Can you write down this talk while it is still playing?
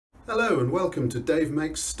Hello and welcome to Dave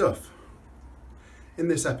Makes Stuff. In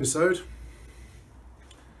this episode,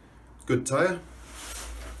 good tyre,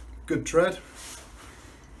 good tread,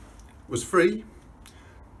 was free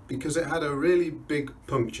because it had a really big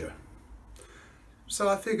puncture. So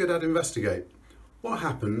I figured I'd investigate what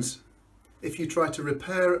happens if you try to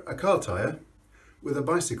repair a car tyre with a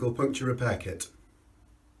bicycle puncture repair kit.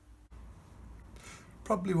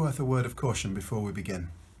 Probably worth a word of caution before we begin.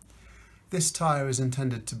 This tyre is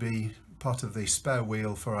intended to be part of the spare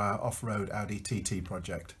wheel for our off-road Audi TT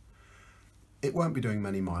project. It won't be doing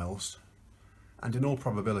many miles, and in all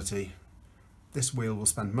probability this wheel will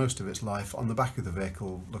spend most of its life on the back of the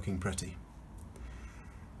vehicle looking pretty.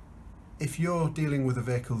 If you're dealing with a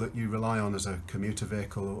vehicle that you rely on as a commuter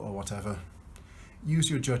vehicle or whatever, use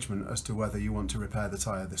your judgment as to whether you want to repair the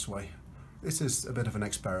tyre this way. This is a bit of an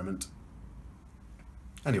experiment.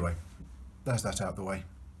 Anyway, there's that out of the way.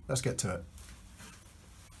 Let's get to it.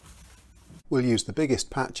 We'll use the biggest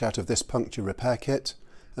patch out of this puncture repair kit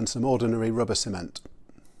and some ordinary rubber cement.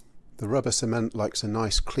 The rubber cement likes a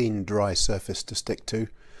nice clean dry surface to stick to,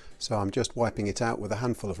 so I'm just wiping it out with a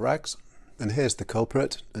handful of rags. And here's the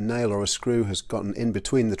culprit. A nail or a screw has gotten in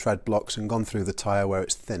between the tread blocks and gone through the tyre where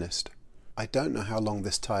it's thinnest. I don't know how long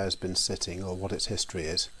this tyre's been sitting or what its history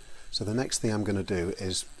is, so the next thing I'm going to do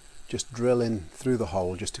is just drill in through the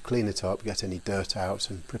hole just to clean it up, get any dirt out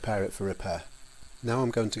and prepare it for repair. Now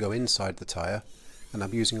I'm going to go inside the tyre, and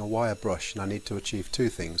I'm using a wire brush, and I need to achieve two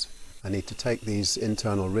things. I need to take these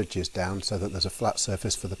internal ridges down so that there's a flat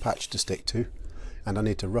surface for the patch to stick to, and I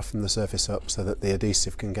need to roughen the surface up so that the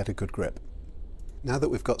adhesive can get a good grip. Now that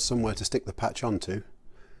we've got somewhere to stick the patch onto,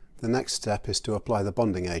 the next step is to apply the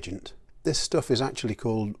bonding agent. This stuff is actually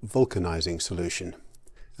called vulcanizing solution,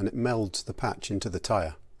 and it melds the patch into the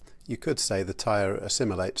tyre. You could say the tyre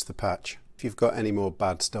assimilates the patch. If you've got any more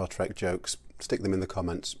bad Star Trek jokes, stick them in the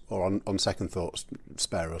comments, or on second thoughts,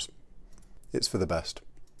 spare us. It's for the best.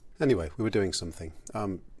 Anyway, we were doing something.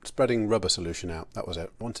 Spreading rubber solution out, that was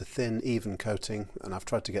it. I want a thin, even coating, and I've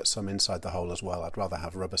tried to get some inside the hole as well. I'd rather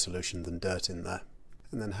have rubber solution than dirt in there.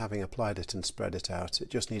 And then having applied it and spread it out,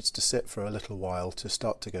 it just needs to sit for a little while to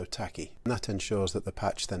start to go tacky. And that ensures that the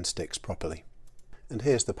patch then sticks properly. And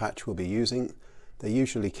here's the patch we'll be using. They're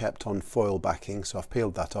usually kept on foil backing, so I've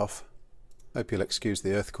peeled that off. Hope you'll excuse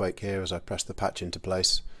the earthquake here as I press the patch into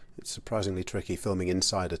place. It's surprisingly tricky filming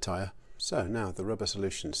inside a tyre. So now the rubber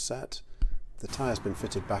solution's set, the tyre's been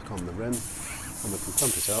fitted back on the rim, and we can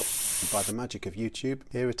pump it up, and by the magic of YouTube,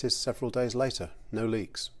 here it is several days later, no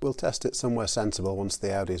leaks. We'll test it somewhere sensible once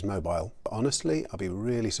the Audi's mobile, but honestly I'll be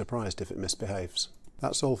really surprised if it misbehaves.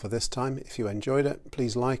 That's all for this time. If you enjoyed it,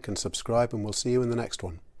 please like and subscribe, and we'll see you in the next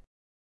one.